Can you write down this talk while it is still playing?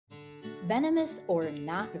Venomous or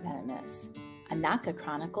not venomous? Anaka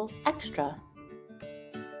Chronicles Extra.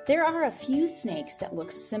 There are a few snakes that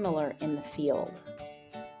look similar in the field.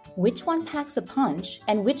 Which one packs a punch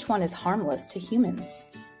and which one is harmless to humans?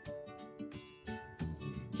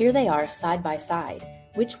 Here they are side by side.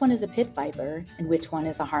 Which one is a pit viper and which one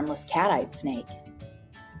is a harmless cat-eyed snake?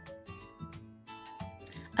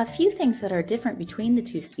 A few things that are different between the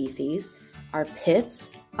two species are pits,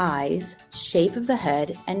 eyes, shape of the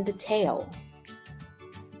head, and the tail.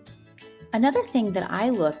 Another thing that I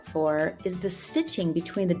look for is the stitching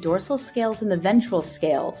between the dorsal scales and the ventral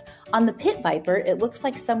scales. On the pit viper, it looks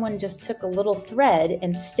like someone just took a little thread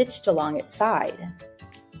and stitched along its side.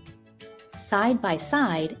 Side by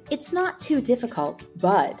side, it's not too difficult,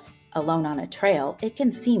 but alone on a trail, it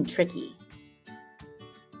can seem tricky.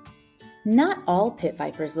 Not all pit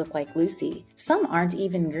vipers look like Lucy. Some aren't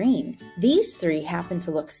even green. These three happen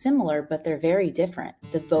to look similar, but they're very different.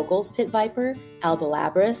 The Vogel's pit viper,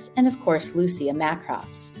 Albolabris, and of course Lucy, a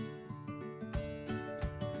macrops.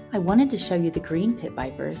 I wanted to show you the green pit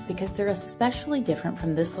vipers because they're especially different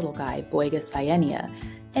from this little guy, Boiga cyanea,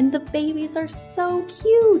 and the babies are so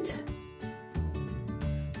cute.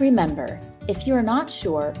 Remember, if you are not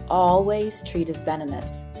sure, always treat as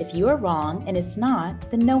venomous. If you are wrong and it's not,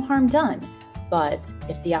 then no harm done. But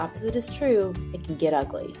if the opposite is true, it can get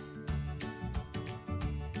ugly.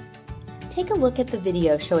 Take a look at the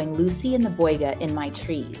video showing Lucy and the Boiga in my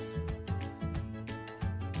trees.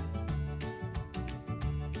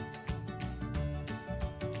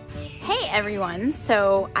 Hey everyone,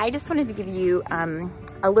 so I just wanted to give you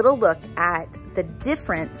a little look at the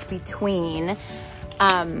difference between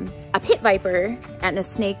a pit viper and a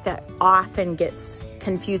snake that often gets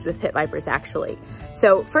confused with pit vipers actually.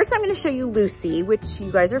 So first I'm going to show you Lucy, which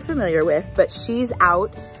you guys are familiar with, but she's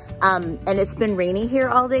out and it's been rainy here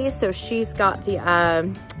all day, so she's got the, I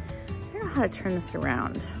don't know how to turn this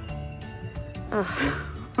around.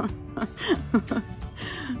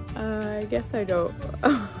 I guess I don't.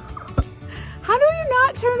 How do you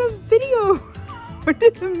not turn a video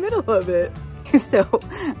in the middle of it? So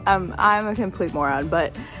I'm a complete moron,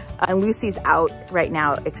 but Lucy's out right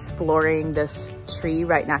now exploring this tree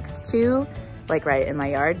right next to, like right in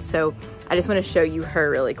my yard. So I just want to show you her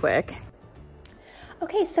really quick.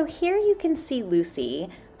 Okay, so here you can see Lucy.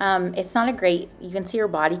 It's not a great, you can see her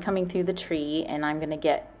body coming through the tree, and I'm gonna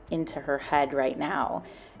get into her head right now.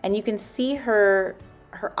 And you can see her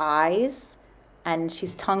eyes, and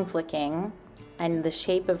she's tongue flicking, and the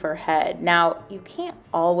shape of her head. Now, you can't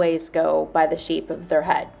always go by the shape of their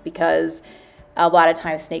head because a lot of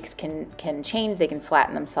times snakes can change. They can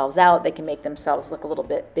flatten themselves out. They can make themselves look a little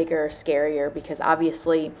bit bigger, scarier, because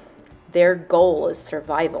obviously their goal is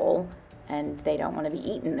survival and they don't want to be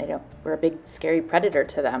eaten. We're a big scary predator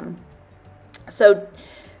to them. So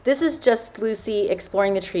this is just Lucy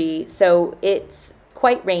exploring the tree. So it's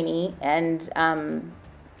quite rainy and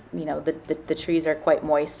you know, the trees are quite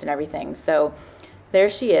moist and everything. So there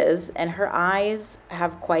she is, and her eyes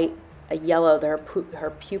have quite a yellow. Her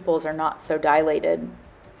pupils are not so dilated.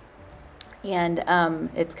 And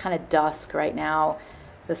it's kind of dusk right now.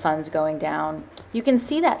 The sun's going down. You can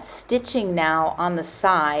see that stitching now on the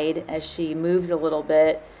side as she moves a little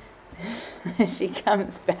bit. She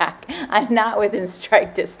comes back. I'm not within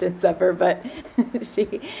strike distance of her, but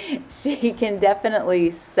she can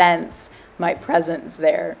definitely sense my presence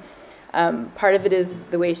there. Part of it is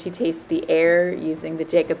the way she tastes the air using the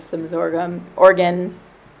Jacobson's organ,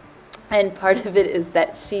 and part of it is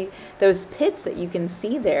that those pits that you can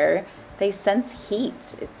see there, they sense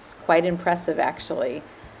heat. It's quite impressive actually.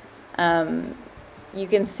 You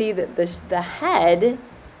can see that the head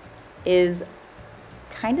is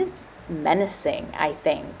kind of menacing, I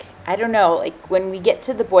think. I don't know, like when we get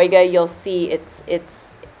to the Boiga, you'll see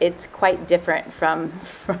it's quite different from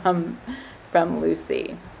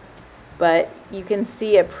Lucy. But you can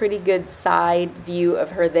see a pretty good side view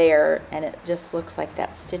of her there, and it just looks like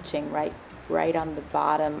that stitching right on the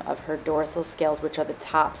bottom of her dorsal scales, which are the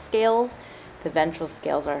top scales. The ventral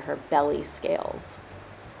scales are her belly scales.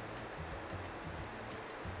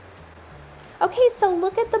 Okay, so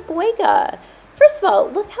look at the Boiga. First of all,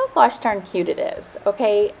 look how gosh darn cute it is,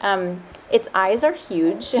 okay? Its eyes are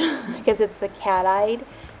huge because it's the cat-eyed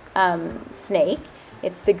snake.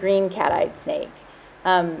 It's the green cat-eyed snake.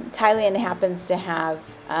 Thailand happens to have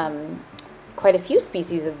quite a few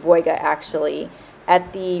species of Boiga actually.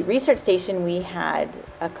 At the research station we had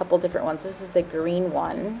a couple different ones. This is the green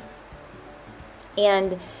one.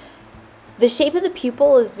 And the shape of the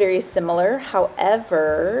pupil is very similar.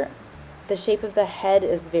 However, the shape of the head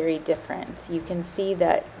is very different. You can see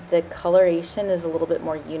that the coloration is a little bit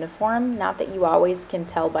more uniform. Not that you always can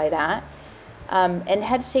tell by that. And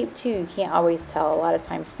head shape too, you can't always tell. A lot of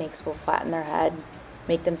times snakes will flatten their head,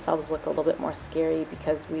 make themselves look a little bit more scary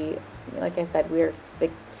because we, like I said, we're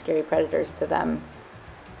big scary predators to them.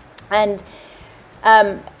 And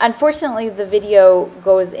unfortunately the video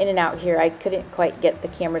goes in and out here. I couldn't quite get the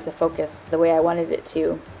camera to focus the way I wanted it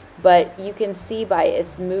to. But you can see by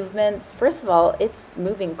its movements, first of all, it's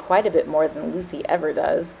moving quite a bit more than Lucy ever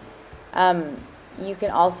does. You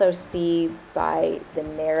can also see by the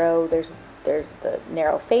narrow, there's the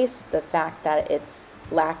narrow face, the fact that it's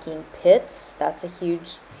lacking pits. That's a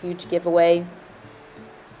huge, huge giveaway.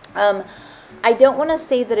 I don't want to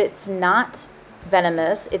say that it's not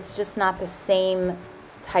venomous. It's just not the same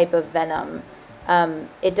type of venom.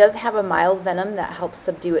 It does have a mild venom that helps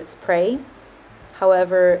subdue its prey.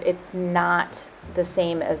 However, it's not the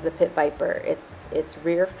same as the pit viper. It's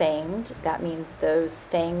rear-fanged. That means those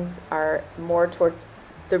fangs are more towards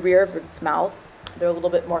the rear of its mouth. They're a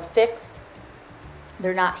little bit more fixed.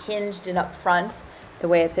 They're not hinged and up front the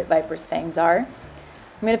way a pit viper's fangs are.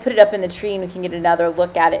 I'm going to put it up in the tree and we can get another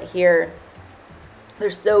look at it here.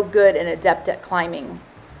 They're so good and adept at climbing.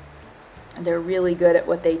 They're really good at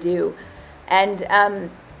what they do.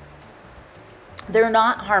 And they're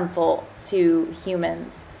not harmful to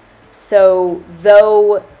humans. So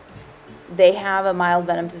though they have a mild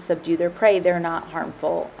venom to subdue their prey, they're not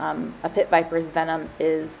harmful. A pit viper's venom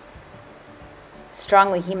is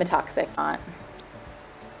strongly hemotoxic.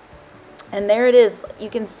 And there it is. You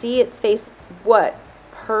can see its face. What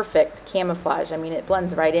perfect camouflage. I mean, it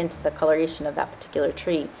blends right into the coloration of that particular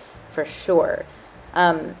tree for sure.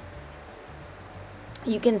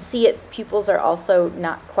 You can see its pupils are also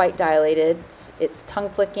not quite dilated. It's tongue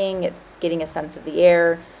flicking, it's getting a sense of the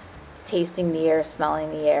air, it's tasting the air, smelling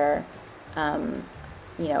the air.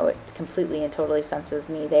 You know, it completely and totally senses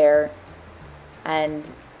me there. And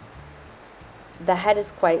the head is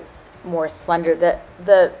quite more slender.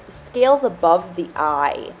 The scales above the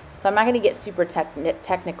eye, so I'm not going to get super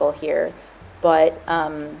technical here, but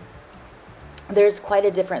there's quite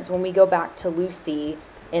a difference. When we go back to Lucy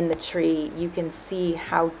in the tree, you can see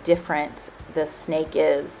how different the snake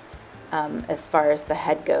is as far as the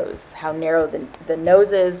head goes, how narrow the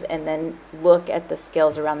nose is, and then look at the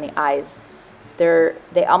scales around the eyes.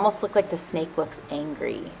 They almost look like the snake looks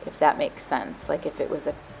angry, if that makes sense. Like if it was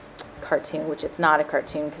a cartoon, which it's not a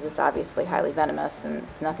cartoon because it's obviously highly venomous and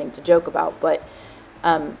it's nothing to joke about, but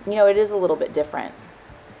you know, it is a little bit different.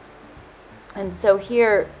 And so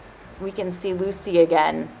here we can see Lucy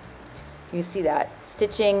again. You see that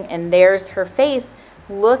stitching, and there's her face.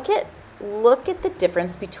 Look at the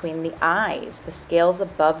difference between the eyes, the scales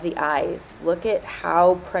above the eyes. Look at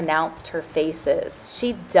how pronounced her face is.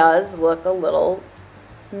 She does look a little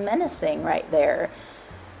menacing right there.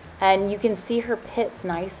 And you can see her pits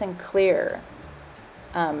nice and clear.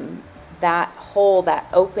 That hole, that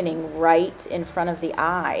opening right in front of the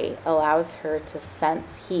eye allows her to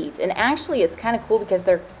sense heat. And actually it's kind of cool because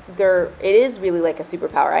it is really like a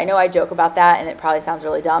superpower. I know I joke about that and it probably sounds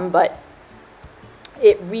really dumb, but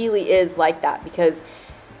it really is like that because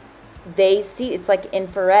they see, it's like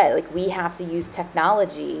infrared. Like we have to use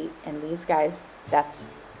technology, and these guys,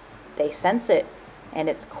 they sense it, and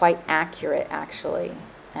it's quite accurate actually,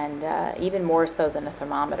 and even more so than a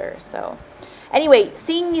thermometer. So anyway,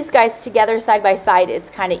 seeing these guys together side by side, it's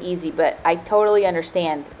kind of easy, but I totally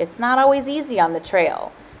understand. It's not always easy on the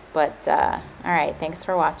trail. But, all right, thanks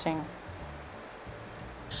for watching.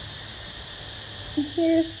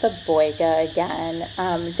 Here's the boiga again.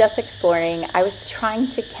 Just exploring. I was trying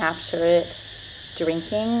to capture it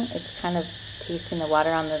drinking. It's kind of tasting the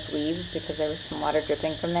water on those leaves because there was some water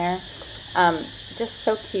dripping from there. Just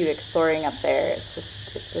so cute exploring up there. It's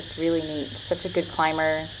just really neat. Such a good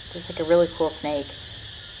climber. Just like a really cool snake.